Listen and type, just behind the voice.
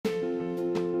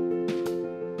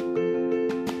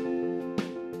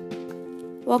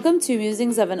Welcome to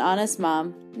Musings of an Honest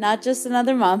Mom, not just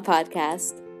another mom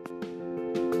podcast.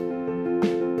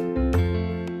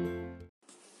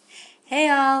 Hey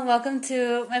y'all, welcome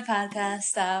to my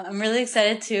podcast. I'm really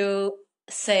excited to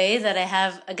say that I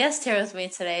have a guest here with me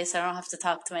today, so I don't have to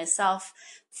talk to myself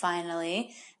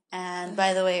finally. And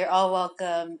by the way, you're all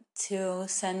welcome to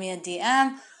send me a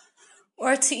DM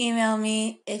or to email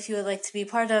me if you would like to be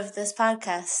part of this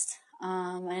podcast.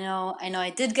 I know I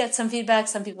did get some feedback.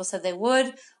 Some people said they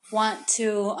would want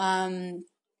to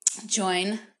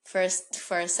join first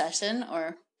for a session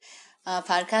or a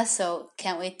podcast, so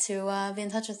can't wait to be in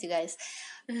touch with you guys.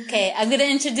 Okay, I'm going to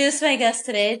introduce my guest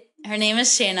today. Her name is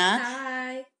Shayna.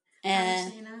 Hi.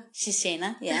 And I'm Shayna. She's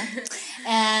Shayna, yeah.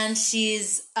 And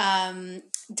she's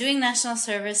doing national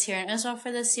service here in Israel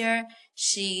for this year.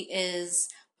 She is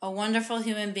a wonderful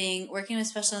human being working with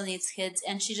special needs kids,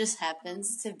 and she just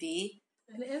happens to be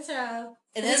in Israel.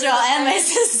 And my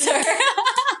sister.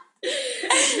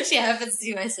 She happens to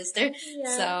be my sister.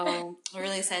 Yeah. So we're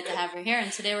really excited to have her here.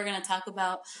 And today we're going to talk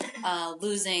about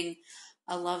losing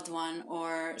a loved one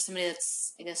or somebody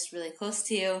that's, I guess, really close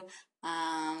to you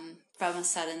from a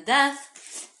sudden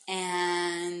death.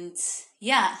 And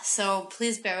yeah, so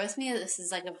please bear with me. This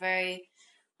is like a very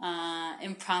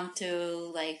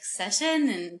impromptu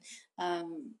session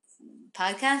and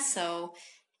podcast. So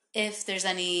if there's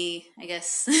any, I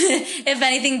guess, if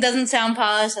anything doesn't sound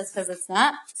polished, that's because it's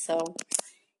not. So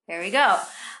here we go.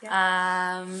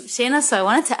 Yeah. Shayna, so I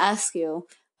wanted to ask you,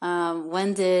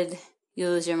 when did you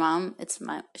lose your mom?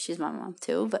 She's my mom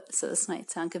too, but so this might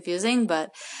sound confusing,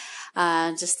 but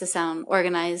just to sound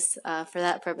organized for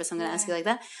that purpose, I'm going to ask you like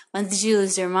that. When did you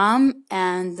lose your mom,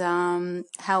 and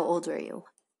how old were you?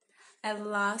 I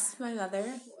lost my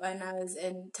mother when I was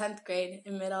in 10th grade,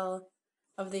 in middle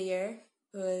of the year.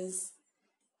 It was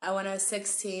when I was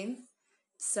 16.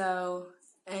 So,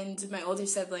 and my older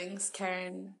siblings,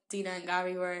 Karen, Dina, and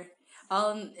Gabi, were all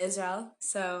in Israel.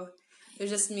 So it was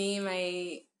just me,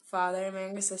 my father, and my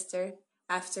younger sister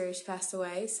after she passed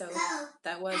away. So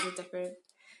that was a different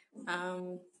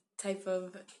type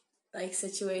of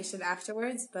situation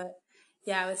afterwards. But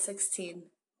yeah, I was 16.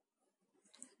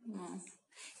 Oh.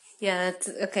 Yeah, that's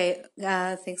okay.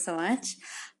 Thanks so much.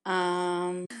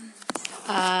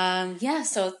 Yeah,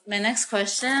 so my next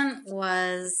question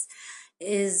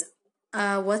is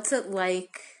what's it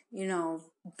like,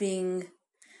 being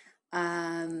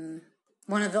one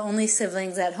of the only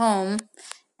siblings at home,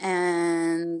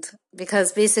 and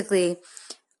because basically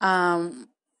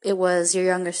it was your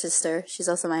younger sister, she's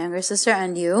also my younger sister,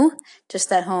 and you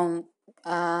just at home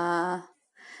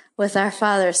with our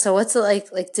father. So what's it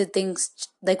like? Did things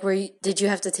did you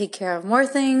have to take care of more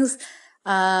things?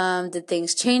 Did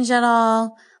things change at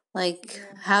all?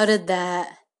 How did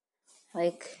that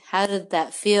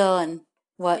feel, and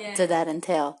what did that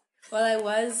entail?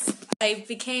 Well, I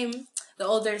became the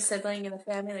older sibling in the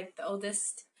family, the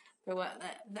oldest, the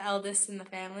eldest in the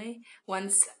family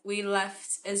once we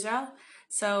left Israel.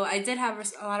 So I did have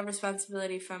a lot of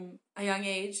responsibility from a young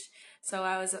age. So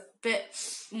I was a bit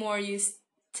more used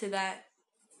to that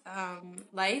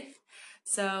life.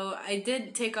 So I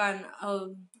did take on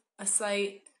a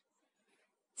slightly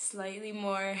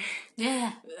more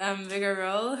bigger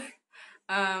role.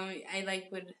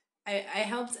 I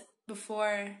helped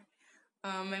before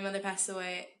my mother passed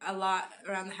away a lot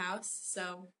around the house.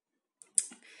 So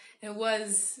it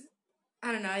was,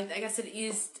 I don't know, I guess it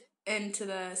eased into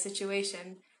the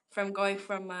situation from going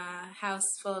from a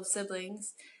house full of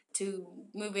siblings to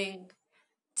moving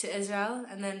to Israel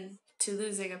and then to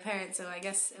losing a parent. So I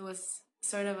guess it was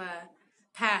sort of a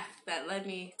path that led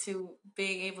me to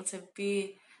being able to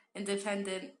be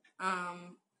independent,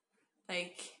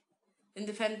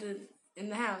 independent in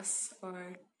the house,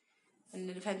 or an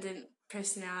independent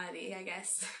personality, I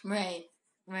guess. Right.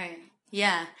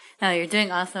 Yeah. No, you're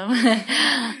doing awesome.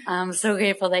 I'm so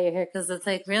grateful that you're here, because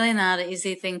it's really not an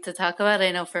easy thing to talk about.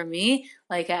 I know for me,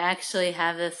 I actually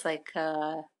have this you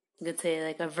could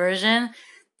say aversion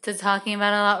to talking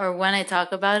about it a lot, or when I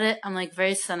talk about it, I'm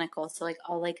very cynical. So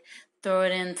I'll throw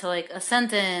it into a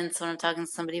sentence when I'm talking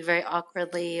to somebody very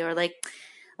awkwardly, or I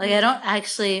don't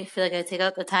actually feel I take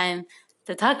out the time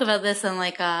to talk about this in in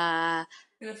a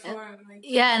forum,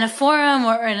 in a forum,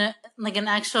 or in an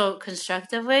actual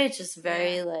constructive way. It's just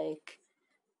very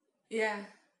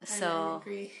So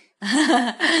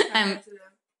I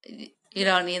agree. You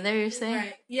don't either, you're saying?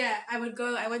 Right. Yeah, I went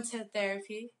to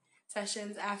therapy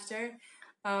sessions after,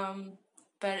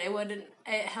 but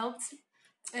it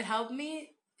helped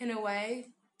me in a way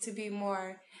to be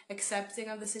more accepting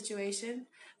of the situation,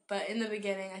 But in the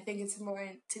beginning, I think it's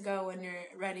important to go when you're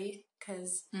ready,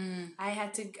 because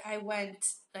I went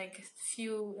like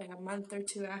a month or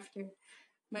two after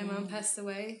my mom passed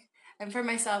away. And for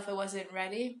myself, I wasn't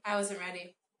ready.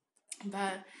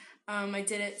 But I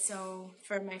did it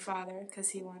for my father,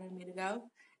 because he wanted me to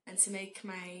go, and to make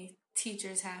my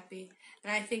teachers happy.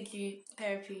 And I think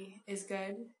therapy is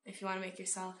good if you want to make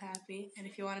yourself happy and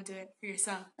if you want to do it for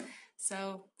yourself.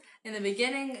 So in the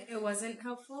beginning, it wasn't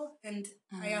helpful, and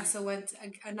I also went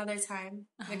another time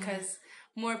because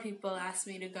more people asked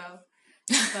me to go.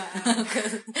 But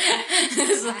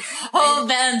there's a whole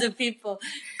band of people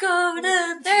go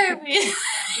to therapy.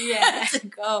 Yeah, to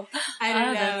go. I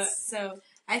don't know. So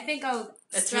I think I'll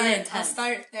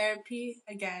start therapy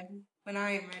again when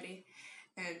I am ready.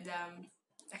 And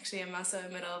actually, I'm also in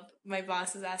the middle of, my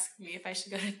boss is asking me if I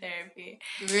should go to therapy.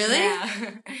 Really?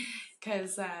 Yeah.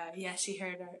 Because, she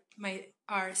heard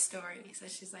our story. So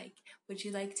she's like, would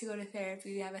you like to go to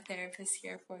therapy? We have a therapist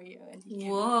here for you. And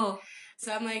whoa.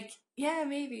 So I'm like, yeah,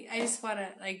 maybe. I just want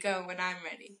to, go when I'm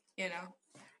ready,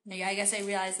 I guess I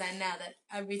realize that now, that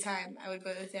every time I would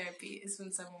go to therapy is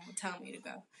when someone would tell me to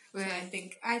go. Right. So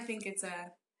I think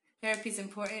therapy's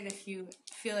important if you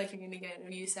feel like you're going to get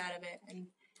use out of it and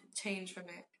change from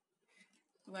it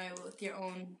with your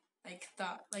own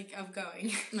thought of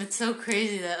going. It's so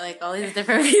crazy that all these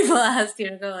different people ask you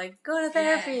to go to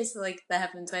therapy. Yeah. So that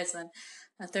happened twice, and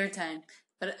a third time.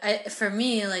 But for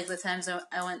me, the times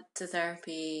I went to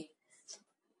therapy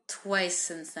twice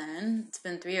since then, it's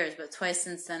been 3 years, but twice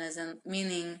since then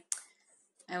meaning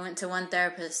I went to one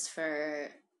therapist for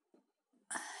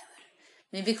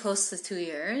maybe close to 2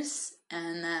 years,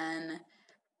 and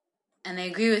I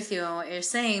agree with you on what you're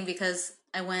saying, because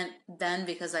I went then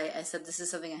because I said this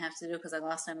is something I have to do because I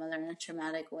lost my mother in a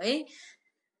traumatic way,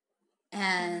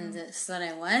 and so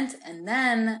then I went, and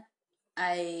then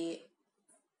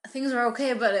things were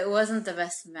okay, but it wasn't the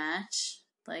best match.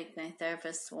 My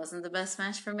therapist wasn't the best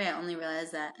match for me. I only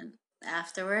realized that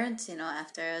afterwards,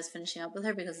 after I was finishing up with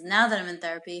her, because now that I'm in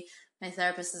therapy, my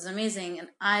therapist is amazing, and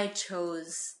I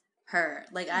chose her.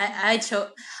 I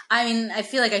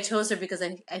feel like I chose her because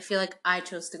I feel like I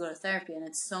chose to go to therapy, and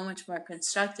it's so much more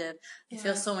constructive. I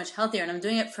feel so much healthier, and I'm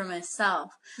doing it for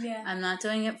myself. Yeah. I'm not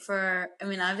doing it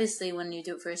obviously when you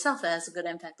do it for yourself, it has a good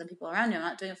impact on people around you. I'm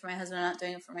not doing it for my husband, I'm not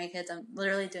doing it for my kids, I'm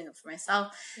literally doing it for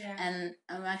myself. Yeah. And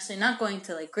I'm actually not going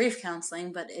to grief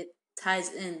counseling, but it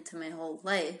ties into my whole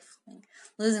life,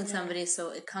 losing somebody, so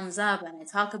it comes up and I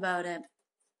talk about it.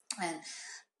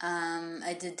 And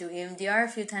I did do EMDR a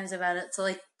few times about it. So,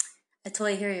 I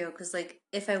totally hear you. Because,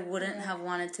 if I wouldn't have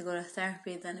wanted to go to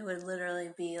therapy, then it would literally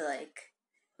be,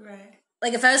 Right.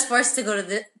 If I was forced to go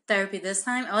to therapy this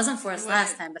time, I wasn't forced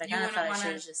last time, but I kind of thought I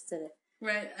should have just did it.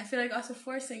 Right. I feel like also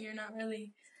forcing, you're not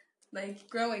really,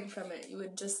 growing from it. You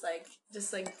would just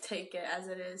take it as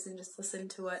it is and just listen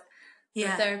to what the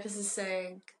therapist is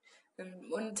saying. And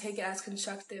wouldn't take it as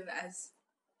constructive as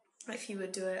if you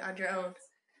would do it on your own.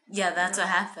 Yeah, that's what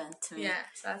happened to me. Yeah,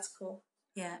 so that's cool.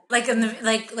 Yeah,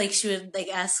 she would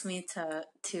ask me to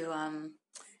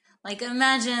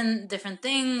imagine different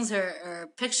things or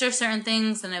picture certain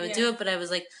things, and I would do it. But I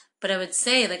was but I would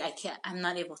say I'm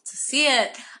not able to see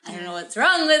it. I don't know what's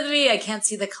wrong with me. I can't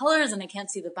see the colors, and I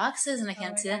can't see the boxes, and I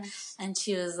can't see that. And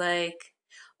she was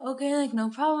okay, no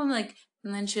problem,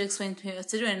 And then she explained to me what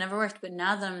to do. It never worked. But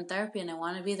now that I'm in therapy and I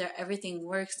want to be there, everything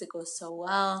works. It goes so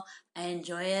well. I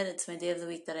enjoy it. It's my day of the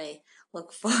week that I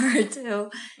look forward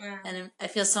to. Yeah. And I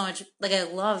feel so much, I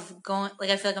love going,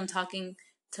 I feel like I'm talking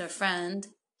to a friend.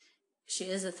 She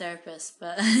is a therapist,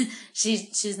 but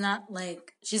she's not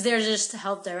she's there just to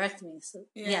help direct me. So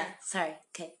yeah sorry.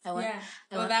 Okay. I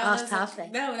went off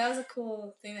topic. That was a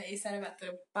cool thing that you said about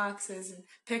the boxes and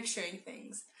picturing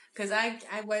things. Because I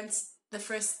went...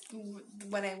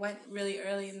 when I went really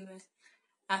early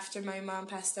after my mom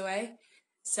passed away,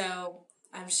 so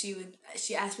she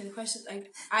asked me the question,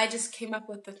 I just came up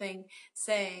with the thing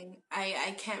saying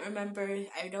I can't remember,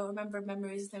 I don't remember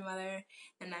memories of my mother,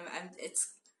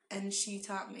 and she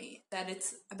taught me that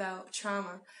it's about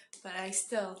trauma, but I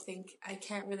still think I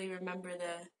can't really remember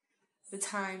the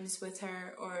times with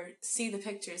her or see the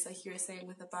pictures like you were saying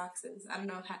with the boxes. I don't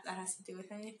know if that has to do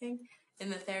with anything in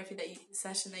the therapy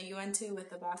session that you went to with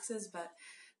the boxes, but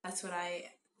that's what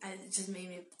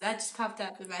that just popped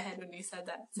up in my head when you said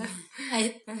that. So.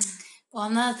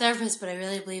 I'm not a therapist, but I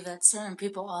really believe that certain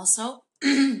people also,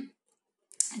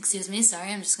 excuse me, sorry,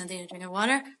 I'm just going to take a drink of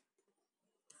water.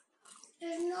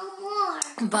 There's no more.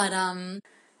 But,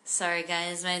 sorry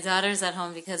guys, my daughter's at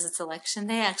home because it's election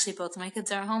day. Actually, both of my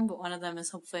kids are at home, but one of them is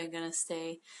hopefully going to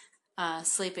stay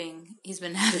sleeping. He's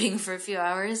been napping for a few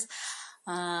hours.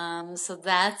 So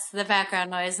that's the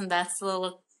background noise, and that's the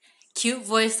little cute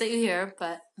voice that you hear,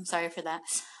 but I'm sorry for that.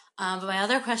 But my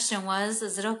other question was,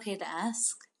 is it okay to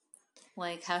ask,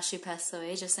 like, how she passed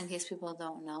away, just in case people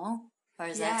don't know? Or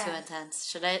is that too intense?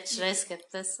 Should I skip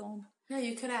this one? No,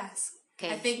 you could ask.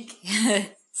 Okay. I think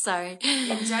sorry.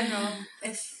 in general,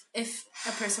 if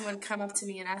a person would come up to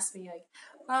me and ask me like,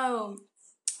 "Oh,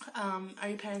 are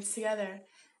your parents together?"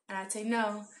 and I'd say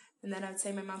no, and then I'd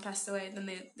say my mom passed away, then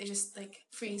they just like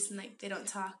freeze and like they don't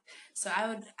talk. So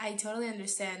I totally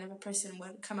understand if a person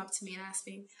would come up to me and ask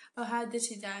me, "Oh, how did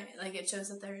she die?" Like it shows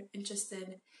that they're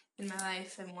interested in my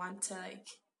life and want to like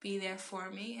be there for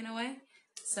me in a way.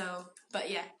 So, but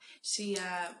yeah, she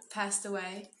passed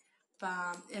away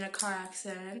in a car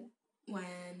accident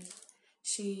when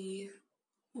she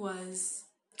was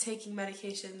taking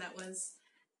medication that was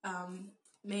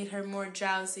made her more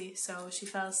drowsy, so she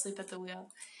fell asleep at the wheel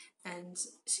and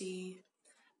she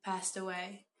passed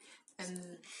away.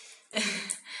 And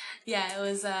yeah,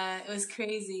 it was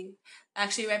crazy.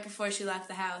 Actually, right before she left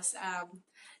the house,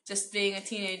 just being a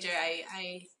teenager,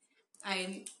 I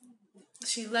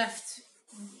she left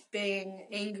being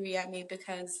angry at me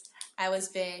because I was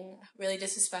being really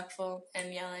disrespectful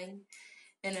and yelling,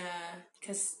 and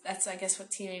because that's I guess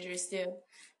what teenagers do.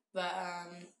 But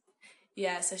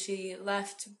yeah, so she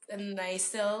left, and I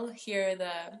still hear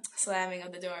the slamming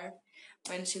of the door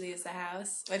when she leaves the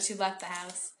house, when she left the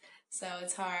house. So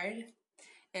it's hard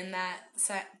in that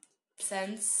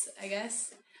sense, I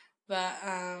guess. But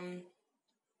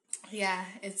yeah,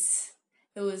 it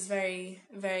was very,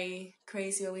 very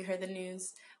crazy when we heard the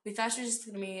news. We thought she was just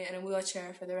gonna be in a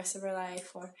wheelchair for the rest of her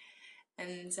life,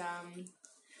 and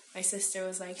my sister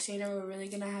was like, "Shayna, we're really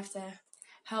gonna have to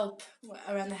help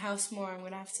around the house more. We're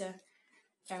gonna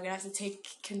have to take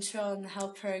control and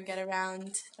help her get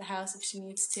around the house if she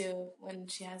needs to when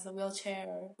she has a wheelchair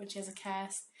or when she has a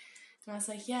cast." And I was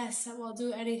like, "Yes, we'll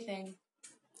do anything."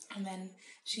 And then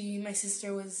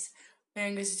my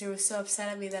younger sister was so upset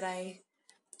at me that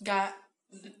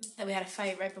that we had a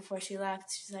fight right before she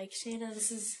left. She's like, "Shayna,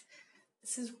 this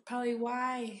is probably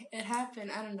why it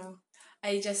happened." I don't know.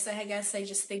 I guess I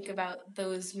just think about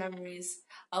those memories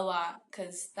a lot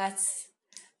because that's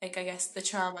like I guess the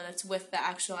trauma that's with the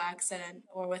actual accident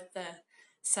or with the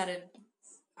sudden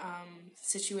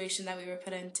situation that we were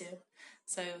put into.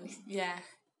 So yeah,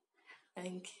 I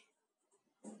think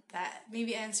that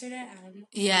maybe answered it. I don't know.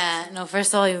 Yeah, no,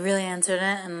 first of all, you really answered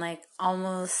it, and like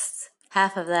almost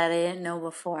half of that I didn't know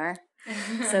before.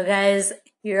 So, guys,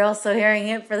 you're also hearing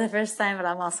it for the first time, but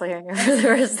I'm also hearing it for the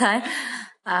first time.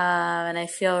 And I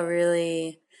feel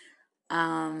really,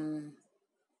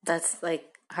 that's like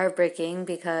heartbreaking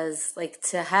because like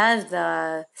to have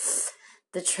the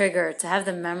trigger, to have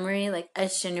the memory like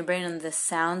etched in your brain and the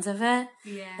sounds of it,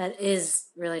 Yeah. that is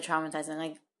really traumatizing.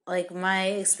 Like my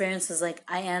experience was like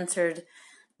I answered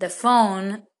the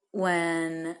phone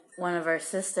when one of our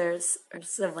sisters or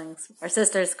siblings, our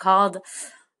sisters called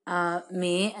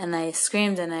me, and I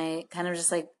screamed and I kind of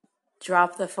just like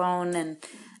dropped the phone, and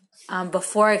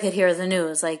before I could hear the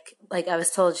news, like I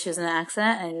was told she was in an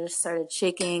accident, and I just started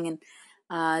shaking,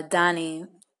 and Donnie,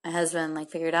 my husband,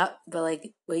 like figured out, but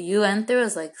like what you went through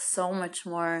is like so much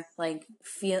more like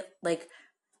feel like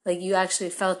you actually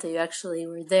felt it, you actually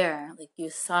were there, like you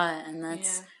saw it, and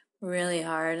that's really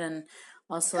hard. And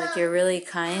also like you're really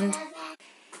kind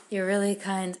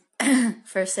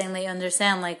for saying that you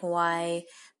understand like why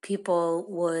people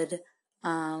would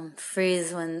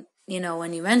freeze when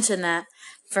when you mention that.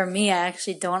 For me, I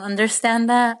actually don't understand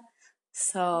that.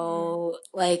 So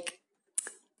like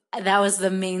that was the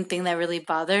main thing that really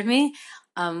bothered me.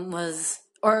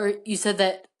 Or you said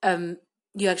that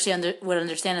you actually would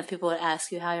understand if people would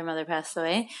ask you how your mother passed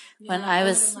away. Yeah, When I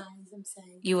wouldn't was, mind, I'm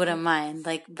saying. you wouldn't mind,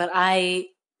 like, but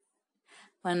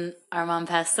when our mom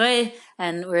passed away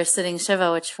and we were sitting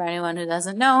Shiva, which for anyone who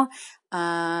doesn't know,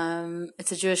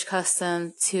 it's a Jewish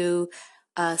custom to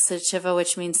sit Shiva,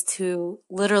 which means to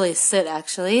literally sit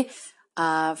actually,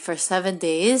 for 7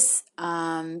 days.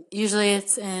 Usually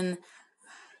it's in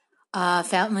a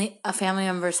family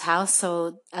member's house.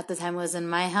 So at the time it was in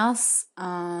my house,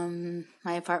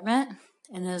 my apartment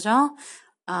in Israel,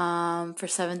 for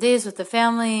 7 days with the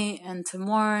family and to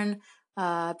mourn.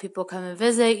 People come and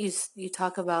visit. You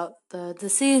talk about the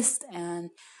deceased, and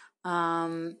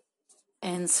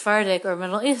in Sephardic or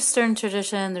Middle Eastern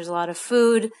tradition, there's a lot of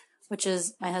food, which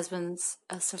is my husband's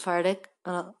Sephardic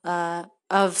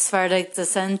of Sephardic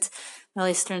descent, Middle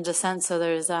Eastern descent. So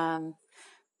there's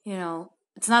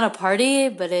it's not a party,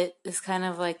 but it is kind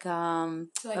of like a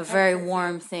very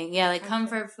warm thing. Yeah, like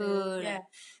comfort food. Yeah.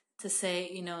 To say,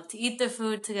 to eat the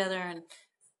food together,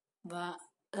 but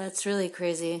that's really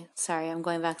crazy. Sorry, I'm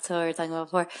going back to what we were talking about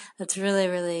before. That's really,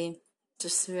 really,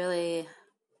 just really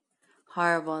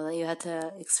horrible that you had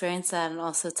to experience that, and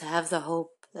also to have the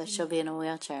hope that she'll be in a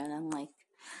wheelchair, and then like,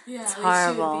 Yeah, it's at least she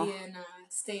would horrible. be in a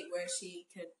state where she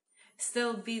could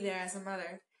still be there as a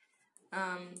mother.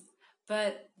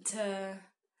 But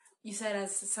you said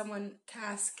as someone to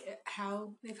ask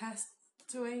how they passed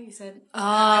away, you said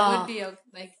I would be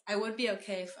I would be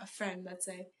okay if a friend, let's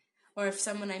say, or if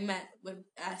someone I met would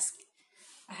ask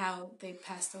how they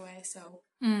passed away. So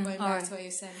going back to what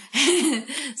you said.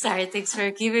 Sorry, thanks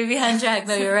for keeping me on track.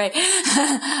 No, you're right.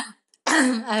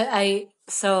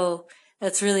 So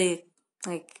that's really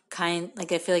like kind.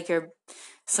 Like I feel like you're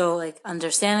so like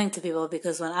understanding to people,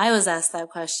 because when I was asked that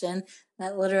question,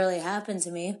 that literally happened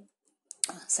to me.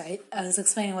 Sorry, I was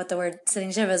explaining what the word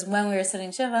sitting Shiva is. When we were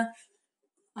sitting Shiva,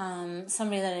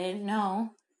 somebody that I didn't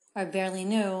know or barely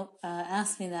knew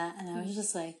asked me that, and I was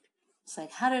just like,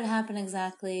 how did it happen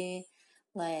exactly?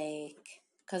 Like,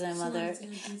 because my mother,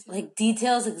 like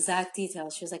exact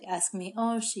details. She was like asking me,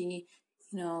 she,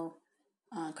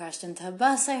 crashed into a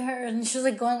bus, I heard, and she was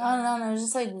like going on and on. It was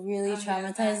just like really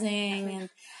traumatizing,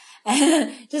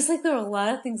 and just like there were a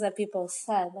lot of things that people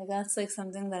said. Like that's like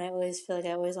something that I always feel like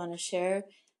I always want to share,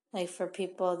 like for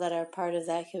people that are part of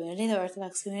that community, the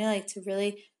Orthodox community, like to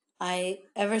really,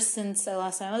 ever since I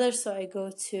lost my mother, so I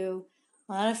go to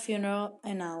a lot of funeral,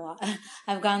 and not a lot.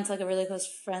 I've gone to like a really close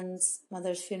friend's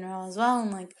mother's funeral as well,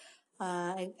 and like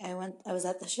I was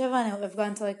at the Shiva, and I've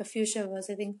gone to like a few Shivas,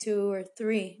 I think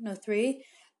 3,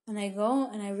 and I go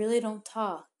and I really don't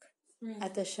talk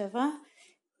at the Shiva,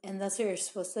 and that's what you're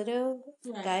supposed to do,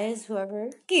 guys.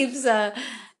 Whoever keeps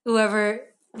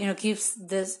keeps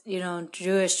this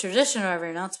Jewish tradition or whatever,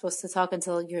 you're not supposed to talk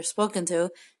until you're spoken to.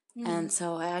 And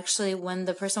so I actually, when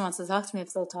the person wants to talk to me,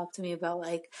 if they'll talk to me about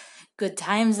like good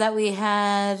times that we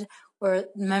had or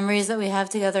memories that we have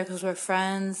together because we're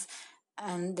friends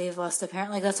and they've lost a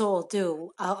parent, like that's what we'll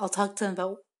do. I'll talk to them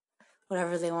about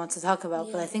whatever they want to talk about.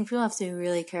 But I think people have to be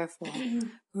really careful,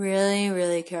 really,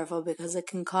 really careful, because it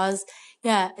can cause,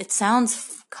 it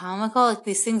sounds comical, like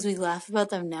these things, we laugh about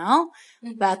them now,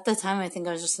 but at the time I think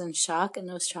I was just in shock and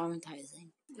it was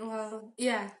traumatizing. Well,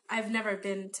 yeah, I've never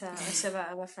been to a Shiva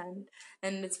of a friend,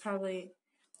 and it's probably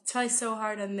so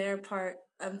hard on their part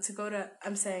to go to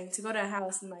a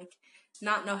house and like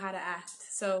not know how to act.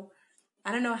 So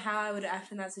I don't know how I would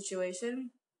act in that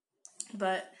situation,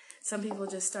 but some people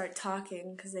just start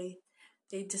talking because they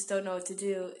just don't know what to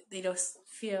do. They don't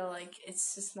feel like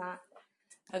it's just not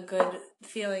a good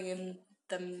feeling in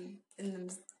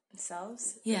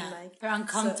themselves. Yeah, and like they're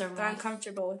uncomfortable. So they're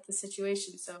uncomfortable with the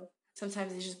situation. So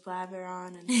sometimes they just blabber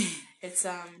on, and it's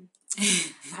I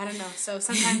don't know. So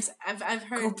sometimes I've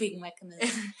heard coping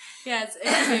mechanism. Yeah, it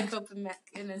can be a coping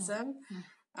mechanism.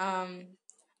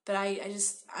 But I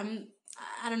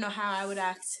don't know how I would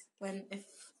act if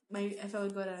I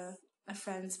would go to a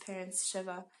friend's parents'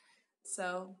 Shiva.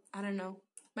 So I don't know.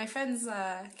 My friends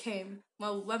came.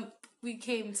 Well, when we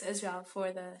came to Israel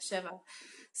for the Shiva,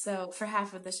 so for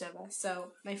half of the Shiva.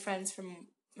 So my friends from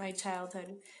my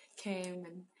childhood came,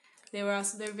 and they were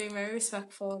being very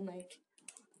respectful, and like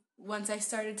once I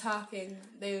started talking,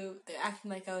 they're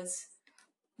acting like I was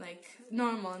like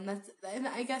normal, and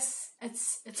I guess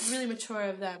it's really mature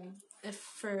of them if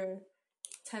for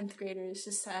 10th graders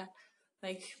just to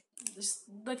like just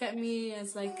look at me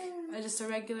as like just a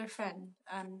regular friend.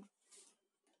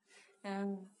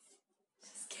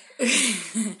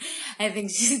 I think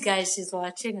she's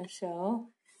watching a show,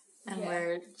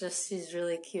 and she's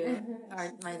really cute,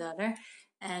 my daughter,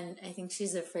 and I think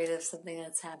she's afraid of something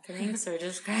that's happening, so we're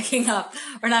just cracking up.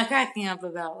 We're not cracking up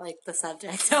about like the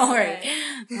subject, don't worry.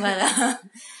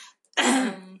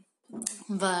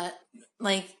 But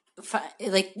like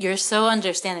you're so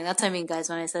understanding. That's what I mean, guys.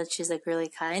 When I said she's like really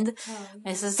kind,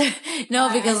 my sister. No,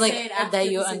 because like that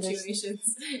you understand.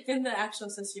 In the actual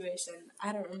situation,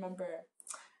 I don't remember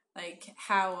like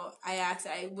how I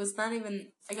acted. I was not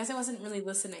even. I guess I wasn't really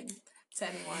listening to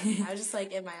anyone. I was just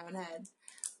like in my own head,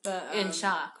 but in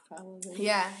shock, probably.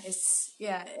 Yeah,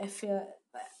 I feel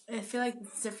like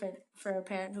it's different for a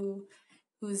parent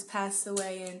who's passed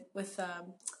away with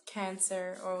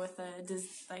cancer or with a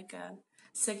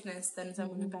sickness than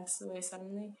someone who passed away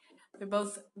suddenly. They're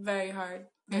both very hard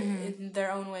in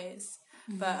their own ways,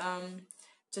 but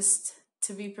just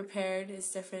to be prepared is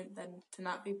different than to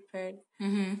not be prepared.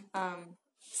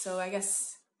 So I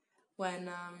guess when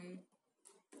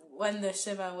the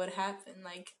Shiva would happen,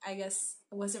 like I guess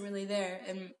I wasn't really there,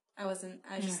 and I was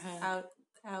just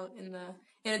out in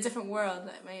a different world.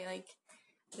 I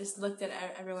just looked at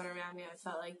everyone around me. I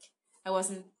felt like I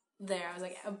wasn't there. I was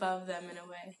like above them in a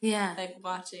way. Yeah. Like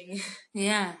watching.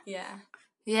 Yeah. Yeah.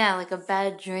 Yeah, like a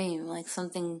bad dream, like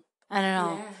something, I don't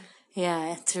know. Yeah.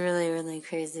 Yeah, it's really, really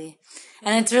crazy.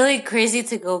 And it's really crazy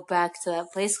to go back to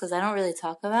that place because I don't really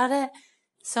talk about it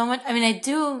so much. I mean, I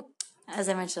do, as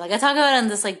I mentioned, like I talk about it in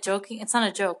this like joking, it's not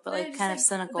a joke, but No, like just kind of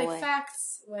cynical like way.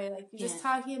 facts way. Like you're just Yeah.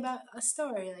 talking about a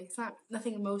story. Like it's not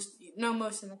nothing emotion, no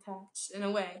emotion attached in a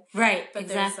way. Right, But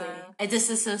exactly. there's, I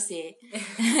disassociate.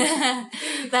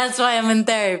 That's why I'm in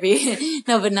therapy.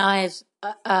 No, but now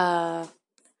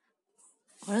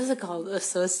what is it called?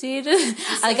 Associated?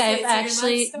 Like I've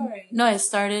actually, no, I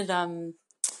started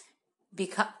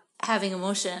having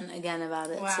emotion again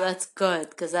about it. Wow. So that's good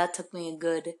because that took me a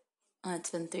good. It's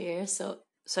been 3 years, so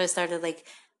I started like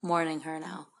mourning her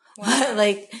now. Wow.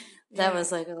 Like that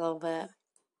was like a little bit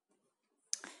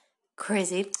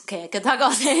crazy. Okay, I could talk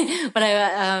all day, but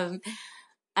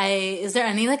is there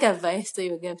any like advice that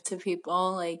you would give to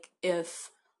people like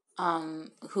if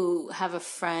who have a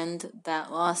friend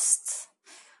that lost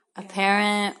a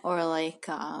parent or like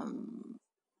a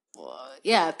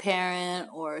parent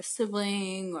or a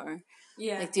sibling or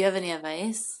like do you have any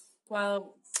advice?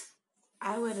 Well,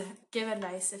 I would give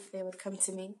advice if they would come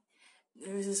to me.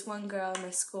 There was this one girl in my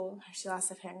school, she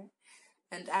lost a parent.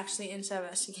 And actually in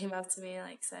Sheva, she came up to me and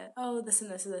like said, "Oh, this and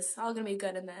this and this, all gonna be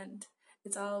good in the end.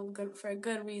 It's all good for a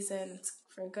good reason. It's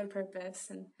for a good purpose."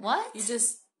 And What? you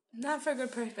just not for a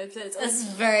good purpose. It's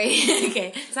very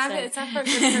okay. It's not for a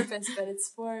good purpose, but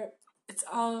it's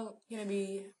all gonna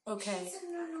be okay.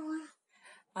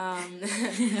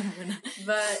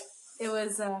 But it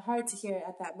was hard to hear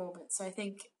at that moment. So I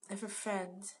think if a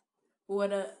friend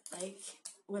would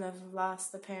have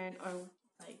lost a parent or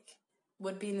like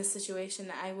would be in this situation,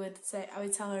 I would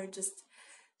tell her just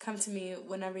come to me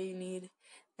whenever you need,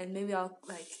 and maybe I'll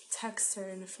like text her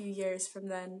in a few years from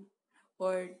then,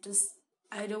 or just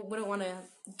wouldn't want to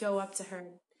go up to her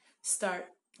and start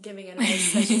giving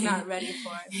advice that she's not ready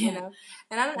for, you know.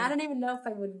 And I don't even know if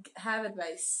I would have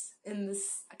advice in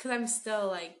this because I'm still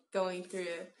like going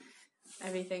through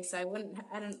everything. So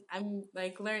I'm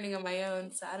like learning on my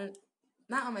own. So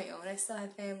not on my own. I still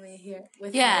have family here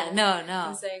with me. No.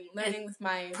 I'm saying learning with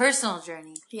my personal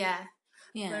journey. Yeah.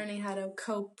 Yeah. Learning how to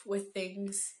cope with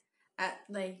things at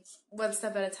like one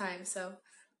step at a time. So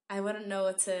I wouldn't know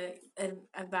what to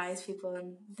advise people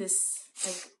in this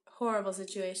like horrible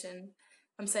situation.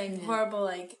 I'm saying horrible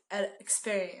like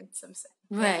experience. I'm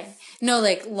saying right. No,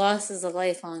 like loss is a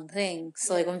lifelong thing.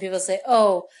 So like when people say,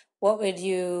 "Oh, what would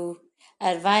you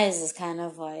advise?" is kind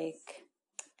of like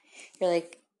you're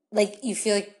like you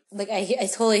feel like I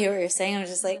totally hear what you're saying. I'm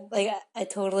just like I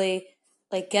totally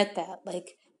like get that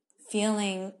like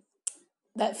feeling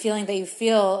that you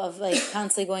feel of like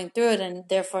constantly going through it and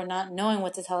therefore not knowing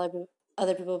what to tell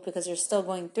other people because you're still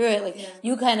going through it. Like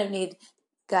you kind of need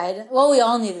guidance. Well, we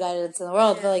all need guidance in the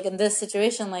world, but like in this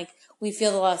situation, like we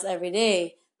feel the loss every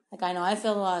day. Like I know I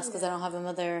feel the loss because I don't have a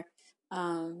mother.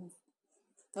 I'm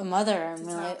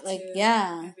really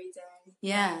yeah. Every day.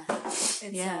 Yeah.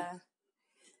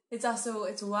 It's also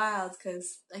it's wild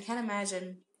because I can't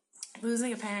imagine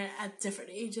losing a parent at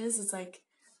different ages. It's like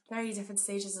very different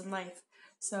stages in life.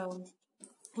 So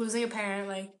losing a parent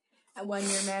like when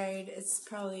you're married, it's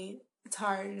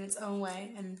hard in its own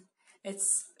way and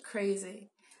it's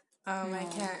crazy. I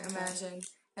can't imagine.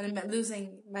 And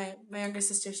losing my younger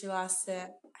sister, she lost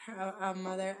her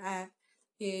mother at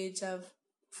the age of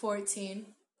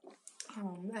 14.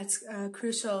 That's a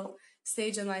crucial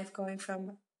stage in life, going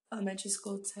from elementary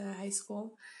school to high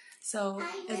school. So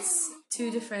it's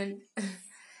two different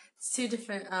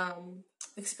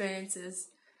experiences,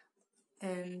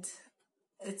 and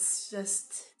it's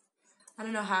just I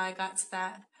don't know how I got to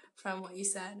that from what you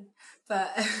said,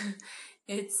 but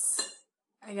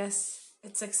I guess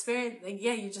it's experience. Like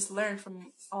you just learn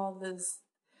from all those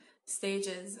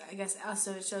stages. I guess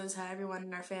also it shows how everyone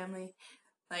in our family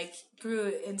like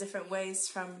grew in different ways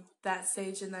from that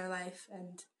stage in their life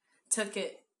and took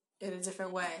it in a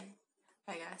different way,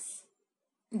 I guess.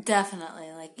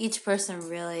 Definitely. Like each person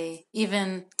really,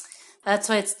 even that's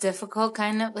why it's difficult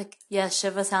kind of like,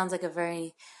 Shiva sounds like a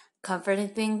very comforting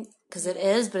thing because it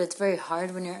is, but it's very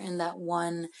hard when you're in that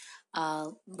one,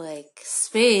 like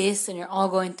space and you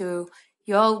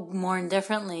all mourn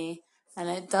differently and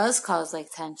it does cause like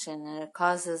tension and it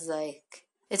causes like,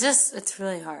 it's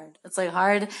really hard. It's like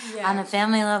hard on a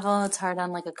family level. It's hard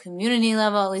on like a community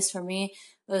level. At least for me,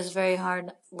 it was very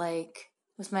hard, like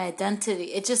with my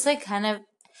identity. It just like kind of,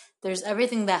 there's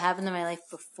everything that happened in my life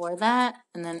before that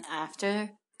and then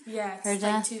after her death.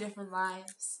 Like two different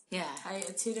lives. Yeah.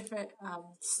 Two different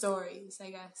stories, I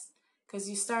guess. Because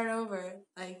you start over,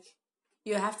 like,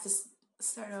 you have to,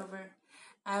 start over.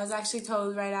 I was actually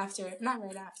told not right after,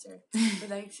 but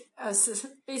like I was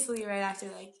basically right after,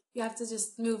 like you have to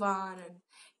just move on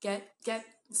and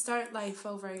start life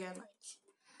over again. Like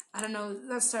I don't know,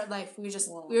 not start life. We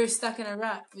were stuck in a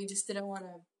rut. We just didn't want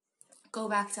to go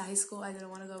back to high school. I didn't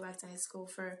want to go back to high school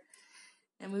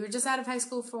and we were just out of high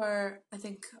school for I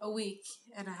think a week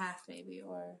and a half maybe,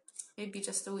 or maybe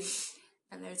just a week,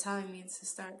 and they're telling me to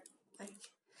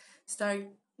start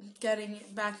getting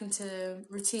back into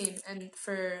routine. And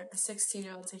for a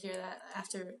 16-year-old to hear that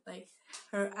after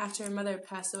her mother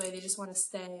passed away, they just want to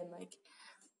stay and like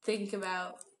think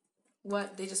about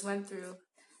what they just went through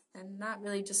and not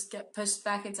really just get pushed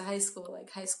back into high school.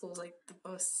 Like high school is like the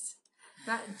most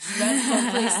not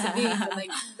dreadful place to be, but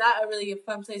like not a really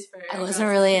fun place for. I wasn't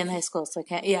really in high school, so I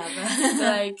can't. Yeah, but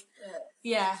like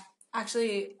yeah, I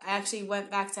actually went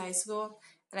back to high school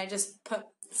and I just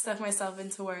stuck myself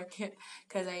into work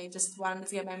because I just wanted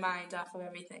to get my mind off of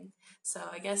everything. So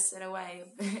I guess in a way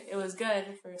it was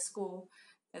good for school,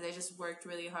 and I just worked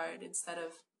really hard instead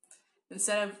of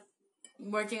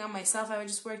working on myself. I would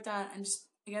just worked on and just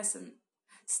I guess I'm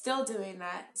still doing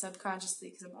that subconsciously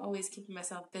because I'm always keeping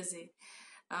myself busy.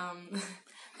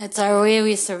 It's our way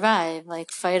we survive,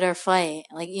 like fight or flight.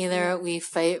 Like either we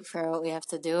fight for what we have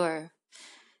to do or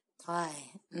fly.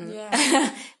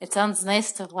 Yeah. It sounds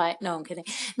nice to fly. No, I'm kidding.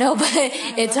 No, but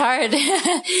it's hard.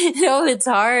 No, it's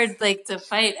hard like to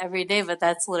fight every day, but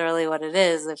that's literally what it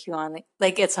is. If you want,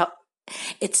 like,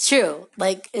 it's true.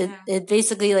 Like it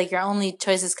basically like your only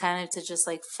choice is kind of to just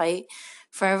like fight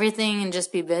for everything and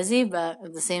just be busy. But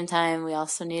at the same time, we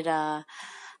also need to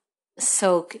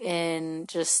soak in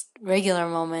just regular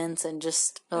moments and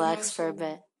just relax for a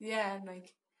bit. Yeah, and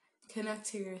like connect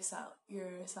to yourself.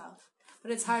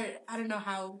 But it's hard. I don't know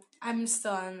how. I'm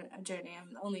still on a journey.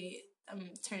 I'm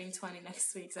turning 20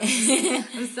 next week, so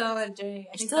I'm still on a journey.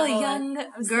 You're still a young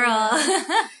girl.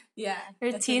 Yeah.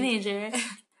 You're a teenager.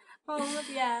 Oh,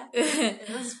 yeah. It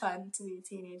was fun to be a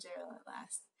teenager at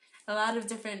last. A lot of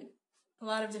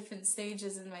different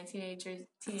stages in my teenage years.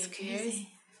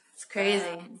 It's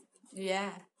crazy.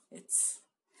 Yeah, it's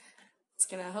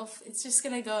just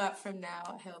gonna go up from now,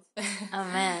 I hope.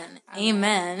 Amen.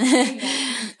 Amen.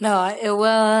 No, it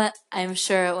will. I'm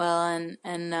sure it will.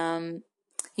 And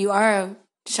you are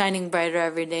shining brighter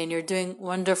every day, and you're doing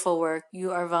wonderful work.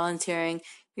 You are volunteering.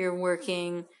 You're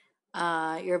working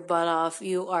your butt off.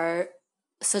 You are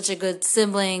such a good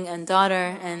sibling and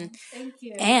daughter, and thank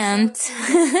you. And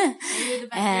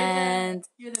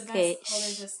you're the best okay, older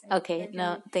sister. okay,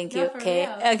 no, thank you. No, for Okay,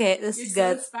 real. okay, this You're is so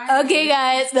good. inspiring. Okay,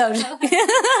 guys, no.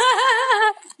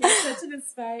 You're such an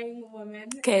inspiring woman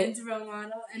and role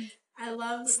model, and I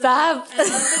love. Stop.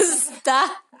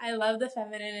 Stop. I love the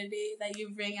femininity that you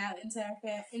bring out into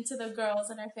the girls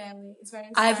in our family. It's very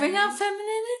inspiring. I bring out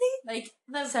femininity? Like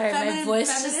the sorry, my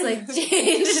voice just like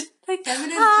changed. Like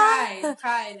feminine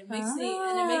pride. It makes me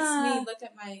look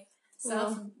at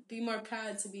myself and be more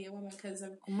proud to be a woman because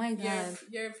of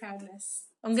your proudness.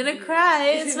 I'm gonna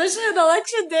cry, especially on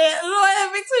election day. I don't know why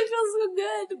that makes me feel so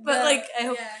good. But like, I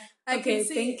hope. Yeah, okay,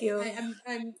 thank you.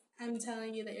 I'm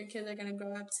telling you that your kids are gonna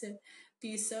grow up to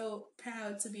be so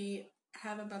proud to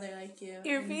have a mother like you.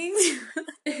 You're being.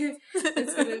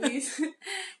 It's gonna be.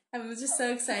 I'm just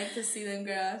so excited to see them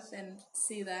grow up and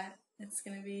see that it's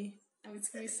gonna be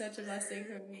such a blessing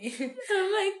for me.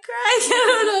 I'm like crying. I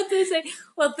don't know what to say.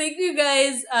 Well, thank you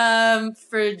guys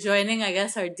for joining, I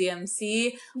guess, our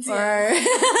DMC. Or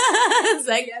is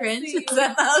that cringe? Is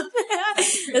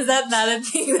that not a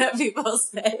thing that people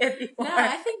say anymore? No,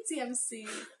 I think DMC.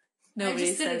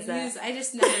 Nobody says that. I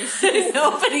just never used it.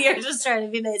 Nobody, you're just trying to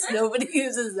be nice. Nobody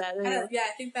uses that. I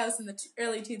think that was in the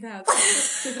early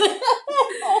 2000s.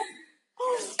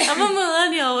 I'm a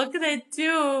millennial. What can I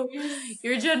do?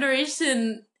 Your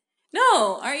generation.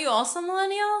 No, aren't you also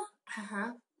millennial?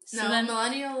 Uh-huh. So no, then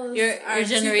millennials. Your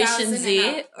generation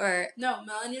Z or no,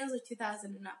 millennials are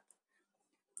 2000 and up.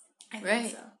 I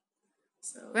think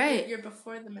so. right. You're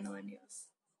before the millennials.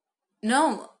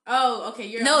 No. Oh, okay.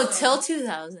 You're no also, till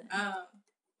 2000. Oh,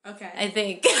 okay. I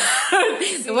think.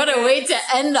 What a way to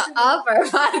end off our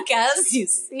podcast. You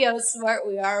see how smart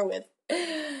we are with,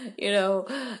 with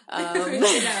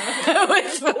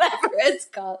whatever it's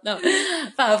called. No,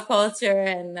 pop culture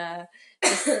and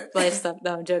just life stuff.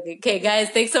 No, I'm joking. Okay, guys,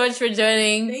 thanks so much for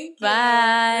joining. Thank you. Bye.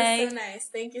 That's so nice.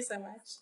 Thank you so much.